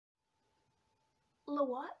La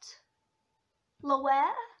what? La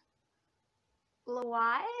where? La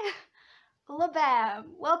why? La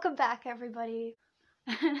bam! Welcome back, everybody.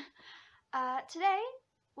 Today,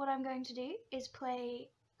 what I'm going to do is play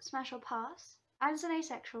Smash or Pass. I'm an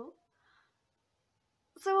asexual,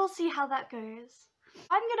 so we'll see how that goes.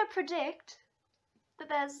 I'm gonna predict that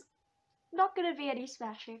there's not gonna be any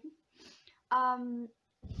smashing.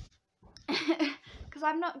 Because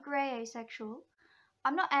I'm not grey asexual.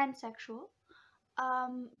 I'm not ansexual.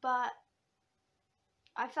 But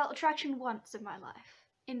I felt attraction once in my life,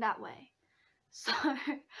 in that way. So,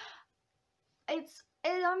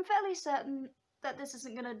 I'm fairly certain that this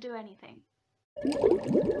isn't gonna do anything.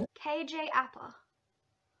 KJ Appa.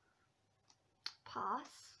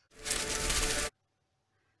 Pass.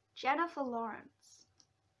 Jennifer Lawrence.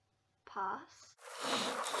 Pass.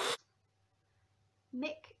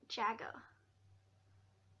 Mick Jagger.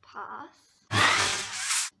 Pass.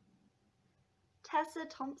 Tessa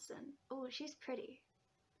Thompson. Oh, she's pretty.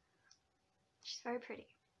 She's very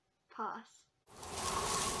pretty. Pass.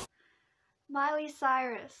 Miley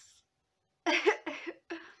Cyrus.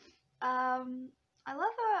 I love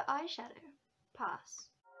her eyeshadow. Pass.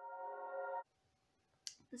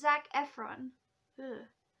 Zac Efron. Ugh.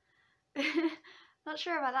 Not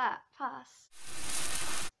sure about that. Pass.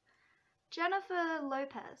 Jennifer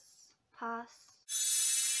Lopez. Pass.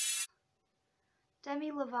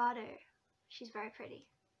 Demi Lovato. She's very pretty.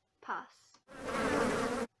 Pass.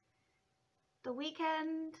 The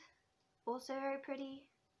Weeknd. Also very pretty.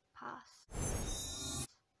 Pass.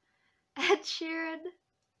 Ed Sheeran.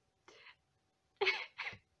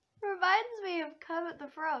 Reminds me of Kermit the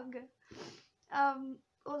Frog.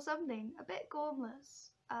 Or something. A bit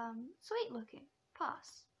gormless. Sweet looking.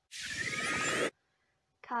 Pass.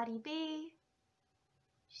 Cardi B.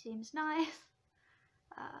 She seems nice.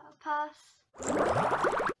 Pass.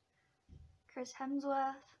 Chris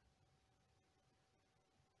Hemsworth.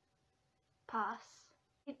 Pass.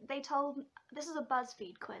 They told, this is a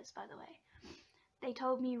BuzzFeed quiz, by the way. They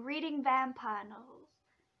told me reading vampire novels.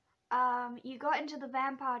 You got into the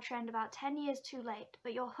vampire trend about 10 years too late,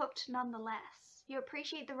 but you're hooked nonetheless. You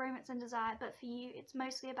appreciate the romance and desire, but for you, it's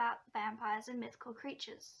mostly about vampires and mythical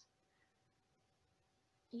creatures.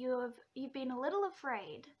 You've been a little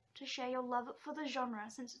afraid to share your love for the genre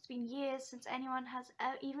since it's been years since anyone has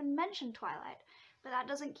even mentioned Twilight, but that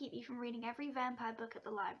doesn't keep you from reading every vampire book at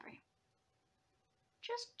the library.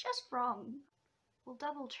 Just wrong. We'll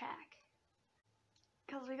double check.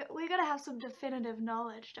 Because we gotta have some definitive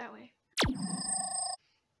knowledge, don't we?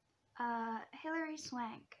 Hilary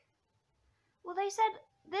Swank. Well, they said,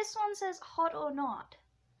 this one says hot or not.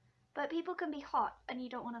 But people can be hot and you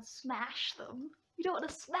don't want to smash them. You don't want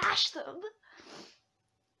to smash them!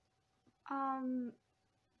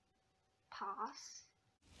 Pass.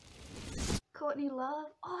 Courtney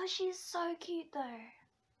Love. Oh, she's so cute though.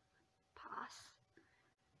 Pass.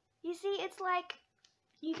 You see, it's like,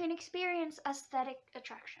 you can experience aesthetic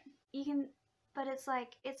attraction. You can, but it's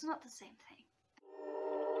like, it's not the same thing.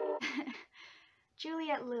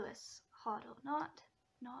 Juliette Lewis. Hot or not?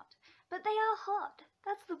 Not. But they are hot.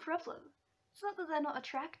 That's the problem. It's not that they're not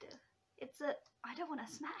attractive. It's that I don't want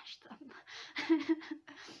to smash them.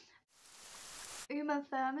 Uma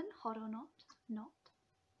Thurman. Hot or not? Not.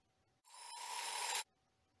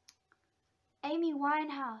 Amy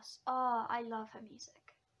Winehouse. Oh, I love her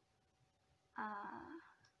music.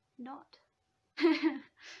 Not.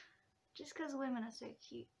 Just because women are so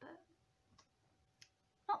cute, but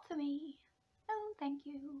not for me. No, thank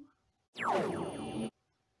you.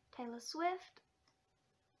 Taylor Swift.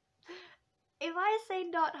 If I say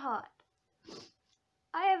not hot,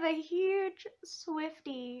 I have a huge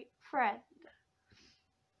Swiftie friend.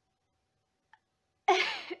 How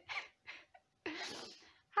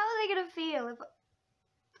are they gonna feel if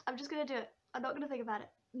I'm just gonna do it? I'm not gonna think about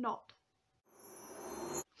it. Not.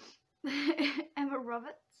 Emma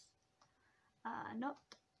Roberts. Not.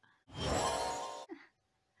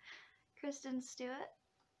 Kristen Stewart.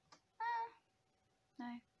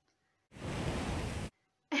 No.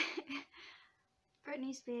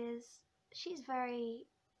 Britney Spears. She's very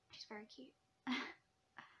cute.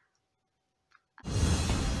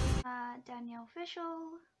 Danielle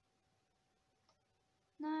Fishel.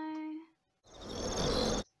 No.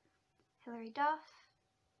 Hilary Duff.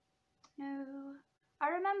 No. I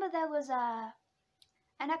remember there was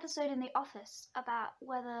an episode in The Office about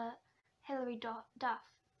whether Hilary Duff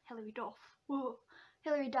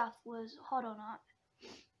was hot or not.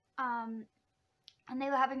 And they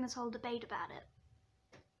were having this whole debate about it.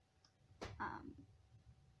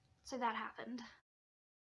 So that happened.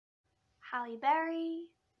 Halle Berry.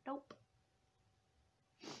 Nope.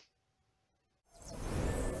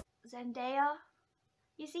 Zendaya.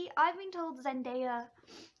 You see, I've been told Zendaya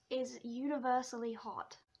is universally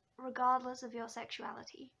hot, regardless of your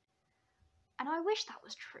sexuality. And I wish that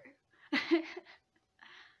was true.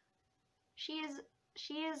 She is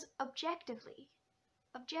objectively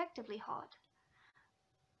hot.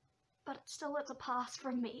 But still, it's a pass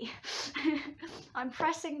from me. I'm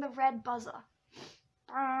pressing the red buzzer.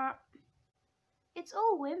 It's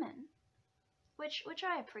all women, which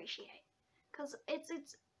I appreciate, because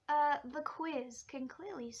the quiz can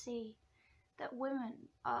clearly see that women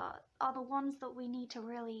are the ones that we need to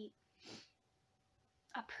really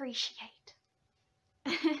appreciate.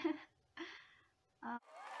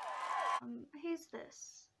 Who's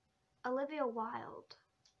this? Olivia Wilde.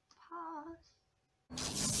 Pass.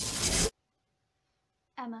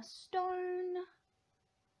 Emma Stone.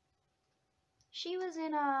 She was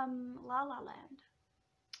in La La Land.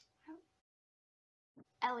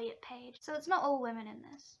 Elliot Page. So it's not all women in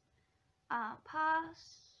this.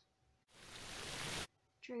 Pass.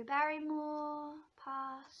 Drew Barrymore.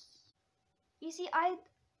 Pass. You see, I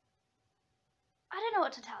don't know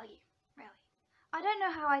what to tell you, really. I don't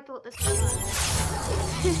know how I thought this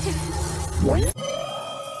would go.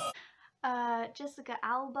 Jessica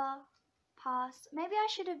Alba. Pass. Maybe I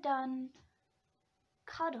should have done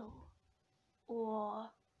Cuddle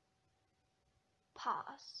or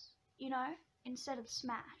Pass, you know, instead of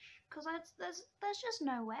Smash, because there's just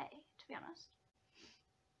no way, to be honest,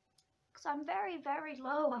 because I'm very, very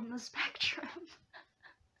low on the spectrum.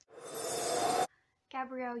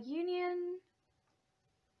 Gabrielle Union.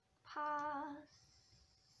 Pass.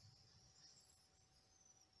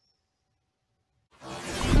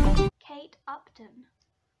 Kate Upton.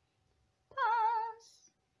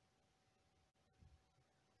 Pass.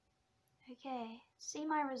 Okay, see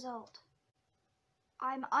my result.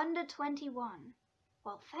 I'm under 21.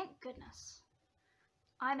 Well, thank goodness.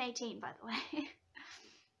 I'm 18, by the way.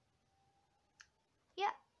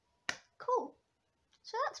 Yeah, cool.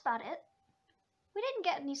 So that's about it. We didn't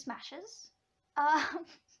get any smashes. Hope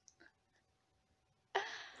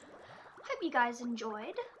you guys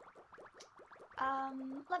enjoyed.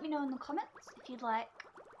 Let me know in the comments if you'd like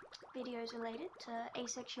videos related to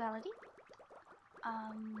asexuality.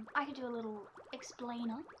 I could do a little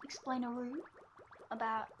explaineroo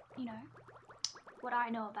about, you know, what I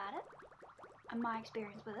know about it and my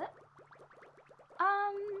experience with it.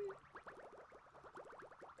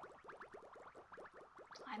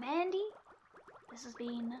 I'm Andy. This has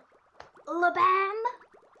been LaBam.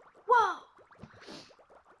 Whoa!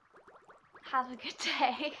 Have a good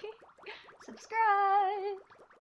day. Subscribe.